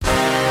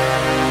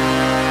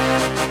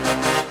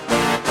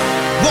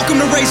Welcome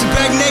to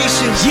Razorback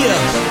Nation. Yeah,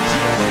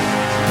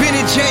 Ben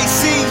and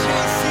JC.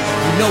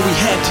 you know we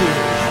had to.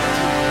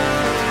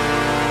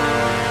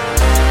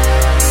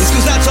 This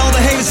goes out to all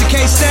the haters in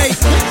K-State.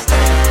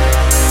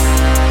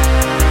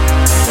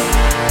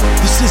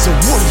 This is a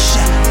warning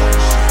shot.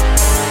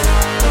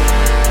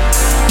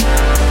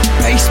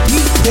 Bass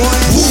beat, boy.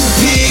 Woo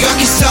big,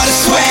 Arkansas the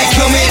swag,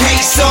 come and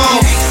hate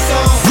song.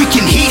 We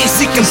can heat it,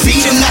 sick and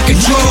beat it like a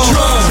drum.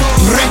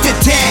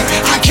 Rat-tat-tat,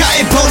 I got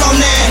it, pull on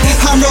that.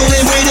 I'm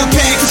rolling with a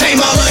pack,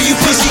 tame all of you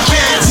pussy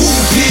cats. Woo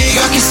big,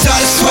 Arkansas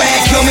the swag,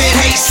 come and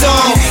hate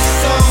song.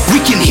 We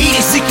can heat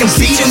it, sick and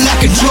beat it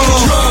like a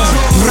drum.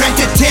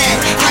 Rat-tat-tat,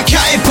 I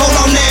got it, pull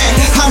on that.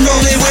 I'm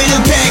rolling with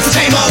a pack,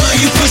 tame all of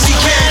you pussy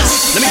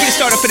cats. Let me get it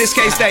started for this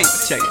K-State.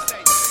 Check it.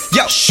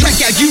 Yo, track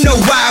out, you know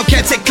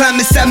Wildcats, they climb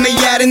inside me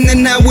out. And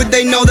then how would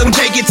they know that when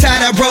Jay get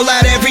tired, I roll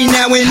out every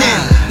now and then.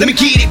 Let me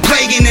keep it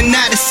plaguing and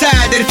I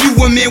decide that if you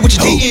were me, what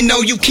you didn't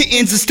know, you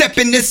kittens are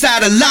stepping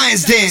inside a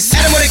lion's den.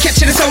 I don't wanna catch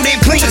it, it's so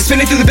damn clean.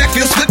 Spinning through the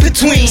backfield, split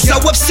between. So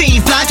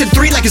obscene, fly to the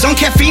 3 like his own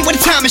caffeine with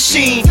a time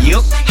machine.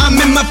 Yep, I'm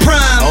in my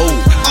prime,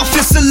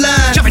 offensive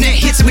line, jumping at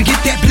hits and we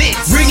get that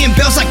blitz, ringing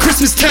bells like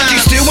Christmas time.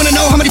 You still wanna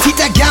know how many teeth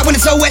that got when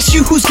it's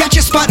OSU? Who's got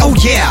your spot? Oh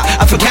yeah,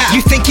 I forgot.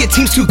 You think your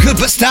team's too good,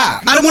 but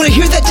stop. I don't wanna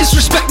hear that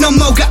disrespect no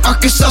more. Got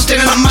Arkansas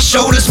standing on my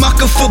shoulders,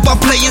 mocking football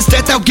players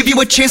that I'll give you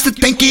a chance to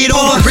think it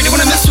over. Really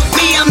wanna mess with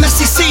me? I'm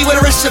SEC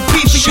with a recipe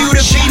for you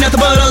to be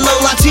nothing but a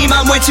low-life team.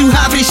 I'm way too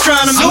high for these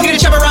trying to I'm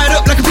gonna chop it right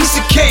up like a piece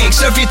of cake.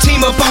 Serve your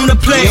team up on the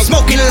plate,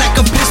 smoking like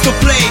a pistol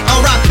plate.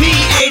 R.I.P.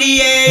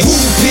 88. Woo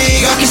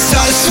big,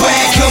 Arkansas the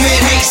swag, come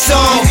and hate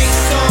song.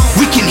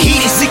 We can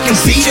heat it, sick and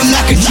beat it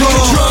like a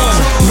drum.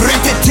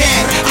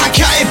 Rat-tat-tat, I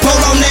got it,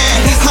 pull on that.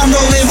 I'm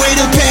rolling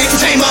with a pack,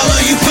 tame all of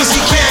you pussy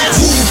cats.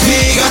 Woo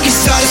big,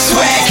 Arkansas the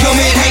swag, come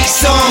and hate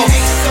song.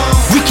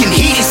 We can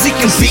heat it, sick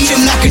and beat it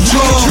like a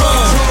drum.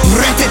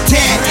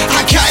 Rat-tat-tat,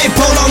 I got it,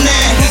 pull on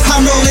that.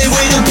 I'm rolling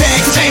with a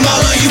pack, tame all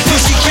of you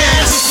pussy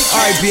cats.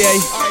 Alright, BA.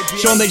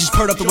 Show them they just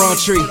purred up the wrong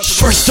tree.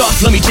 First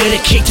off, let me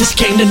dedicate this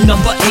game to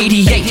number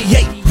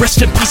 88.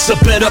 Rest in peace, a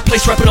better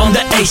place, rapping on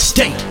the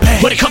A-State.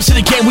 When it comes to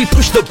the game, we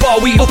push the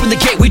ball, we open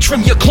the gate, we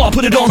trim your claw,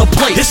 put it on a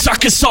plate. This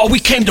Arkansas, we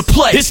came to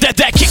play. It's that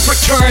kick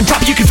return,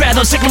 drop it, you can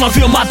fathom. Signal on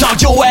field, my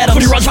dog Joe Adams.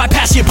 When he runs right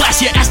past you,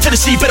 blast you, ass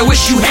Tennessee, better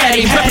wish you had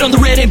him. Wrap it on the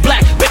red and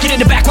black, back it in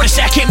the back where the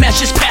sack can't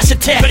match, just pass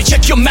it tag. Better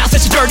check your mouth,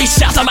 it's a dirty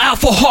south. I'm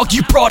out for hog,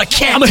 you brought a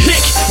cat. I'm a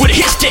hick with a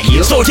hit stick,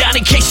 slow down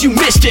in case you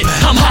missed it.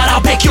 I'm hot,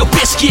 I'll bake your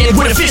biscuit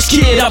with a fist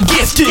kid, I'm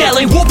gifted.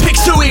 LA will pick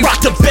Suey,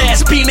 rock the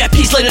best, beam at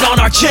peace, laid it on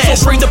our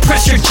chest. So bring the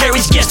pressure,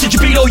 Jerry's guest, did you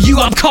beat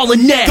OU? I'm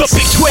calling next. The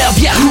Big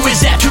 12, yeah, who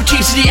is that? 2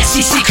 teams to the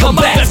SEC, come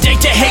back. Left day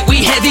to hate,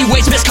 we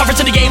heavyweights, best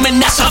conference in the game,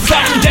 and that's a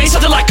fact. Today,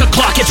 something like a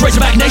clock, it's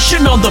Razorback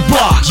Nation on the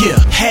block.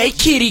 Yeah, hey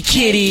kitty,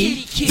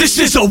 this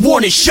is a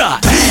warning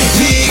shot.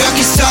 Big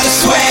Arkansas the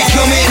swag,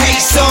 come and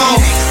hate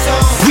song.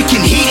 We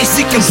can heat it,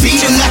 sick and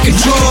beat it like a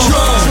drum.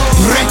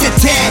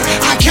 Rat-tat-tat,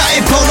 I got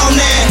it, pull on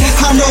that.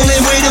 I'm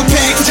rolling with a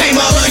pack, tame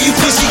all of you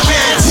pussy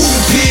cats.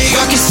 Big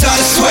Arkansas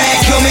the swag,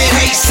 come and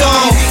hate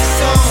song.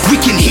 We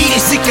can heat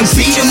it, sick and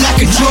beat it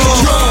like a drum.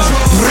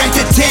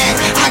 Rat-tat-tat,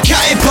 I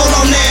got it, pull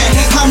on that.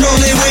 I'm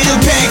rolling with a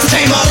pack,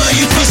 tame all of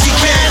you pussy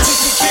cats.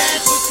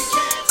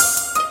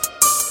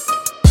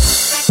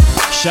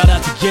 Shout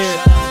out to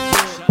Garrett.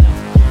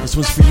 This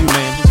one's for you,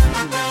 man.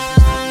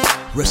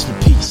 Rest in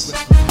peace.